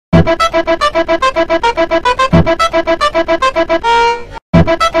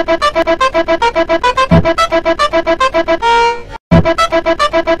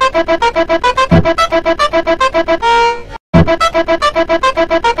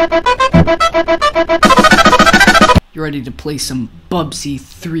You ready to play some Bubsy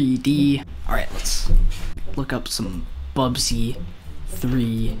 3D? Alright, let's look up some Bubsy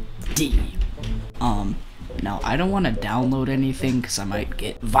 3D. Now I don't want to download anything because I might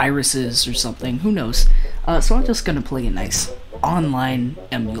get viruses or something, who knows. So I'm just gonna play a nice online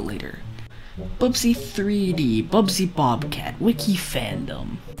emulator. Bubsy 3D, Bubsy Bobcat, Wiki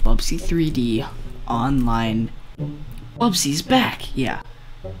Fandom, Bubsy 3D, online. Bubsy's back, yeah.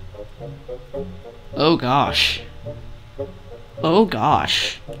 Oh gosh. Oh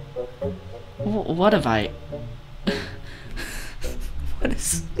gosh. What have I... What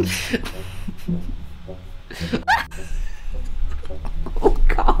is... Oh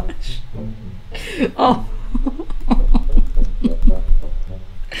gosh. Oh.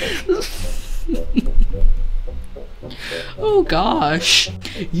 Oh gosh.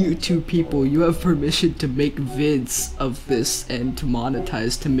 You two people, you have permission to make vids of this and to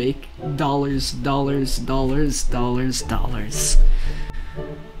monetize to make dollars.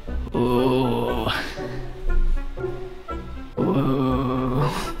 Oh.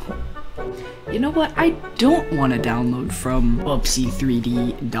 Oh. You know what? I don't want to download from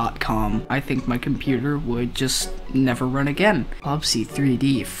Bubsy3D.com. I think my computer would just never run again. Bubsy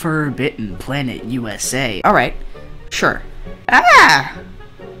 3D, Forbidden Planet USA. Alright, sure. Ah!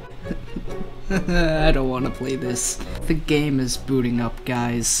 I don't want to play this. The game is booting up,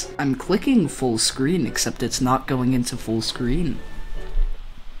 guys. I'm clicking full screen, except it's not going into full screen.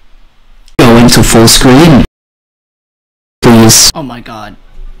 Go into full screen, please. Oh my god.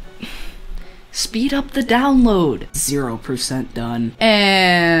 Speed up the download. 0% done.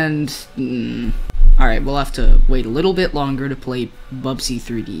 And... Alright, we'll have to wait a little bit longer to play Bubsy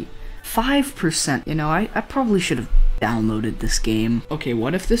 3D. 5%. You know, I probably should have downloaded this game. Okay,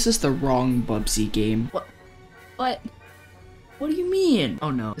 what if this is the wrong Bubsy game? What? What do you mean? Oh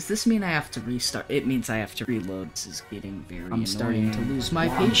no. Does this mean I have to restart? It means I have to reload. This is getting very annoying. I'm starting to lose my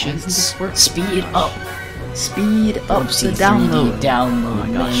patience. Speed up. Speed up the download. Download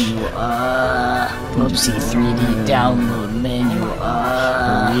menu. Bubsy 3D download menu.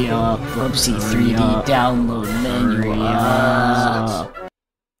 Hurry up. Bubsy 3D download menu.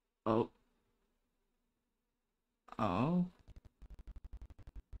 Oh. Oh.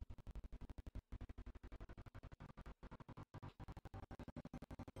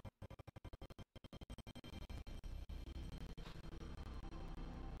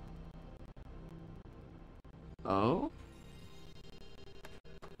 Oh?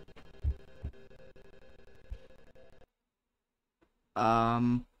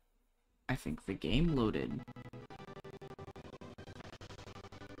 I think the game loaded.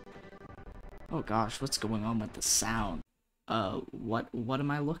 Oh gosh, what's going on with the sound? What am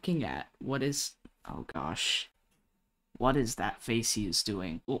I looking at? What is... Oh gosh. What is that face he is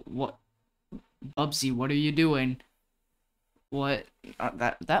doing? What? Bubsy, what are you doing? What?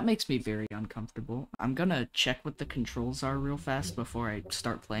 That makes me very uncomfortable. I'm gonna check what the controls are real fast before I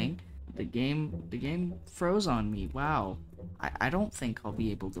start playing. The game froze on me. Wow. I don't think I'll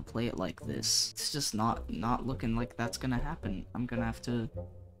be able to play it like this. It's just not looking like that's gonna happen. I'm gonna have to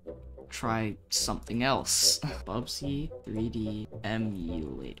try something else. Bubsy 3D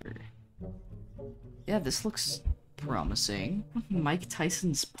emulator. Yeah, this looks promising. Mike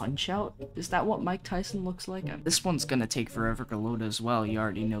Tyson's Punch-Out? Is that what Mike Tyson looks like? This one's gonna take forever to load as well, you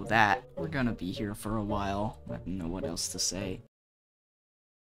already know that. We're gonna be here for a while. I don't know what else to say.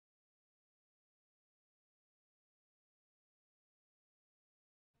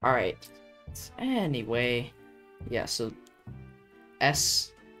 Alright. Anyway. Yeah, so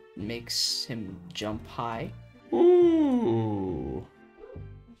S makes him jump high. Ooh.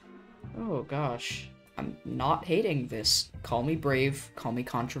 Oh gosh. I'm not hating this. Call me brave, call me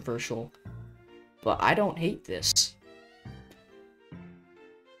controversial, but I don't hate this.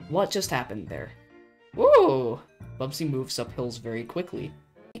 What just happened there? Whoa! Bubsy moves up hills very quickly.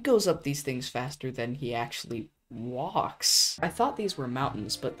 He goes up these things faster than he actually walks. I thought these were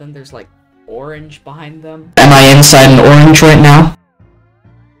mountains, but then there's like orange behind them. Am I inside an orange right now?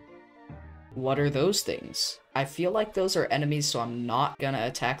 What are those things? I feel like those are enemies, so I'm not gonna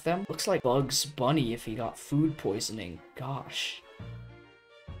attack them. Looks like Bugs Bunny if he got food poisoning. Gosh.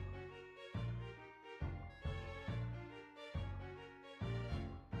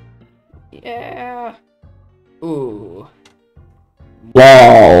 Yeah. Ooh.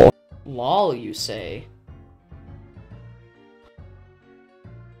 LOL. LOL, you say?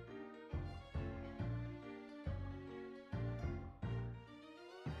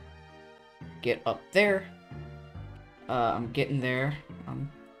 get up there. I'm getting there.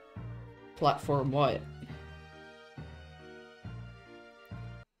 Platform what?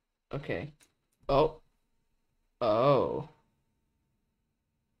 Okay. Oh. Oh.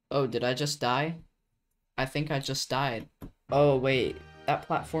 Oh, did I just die? I think I just died. Oh, wait. That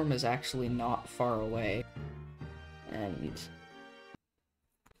platform is actually not far away. And...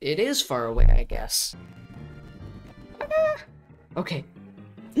 it is far away, I guess. Okay.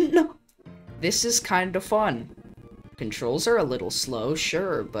 No! This is kind of fun. Controls are a little slow,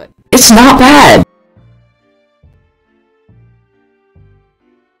 sure, but... it's not bad!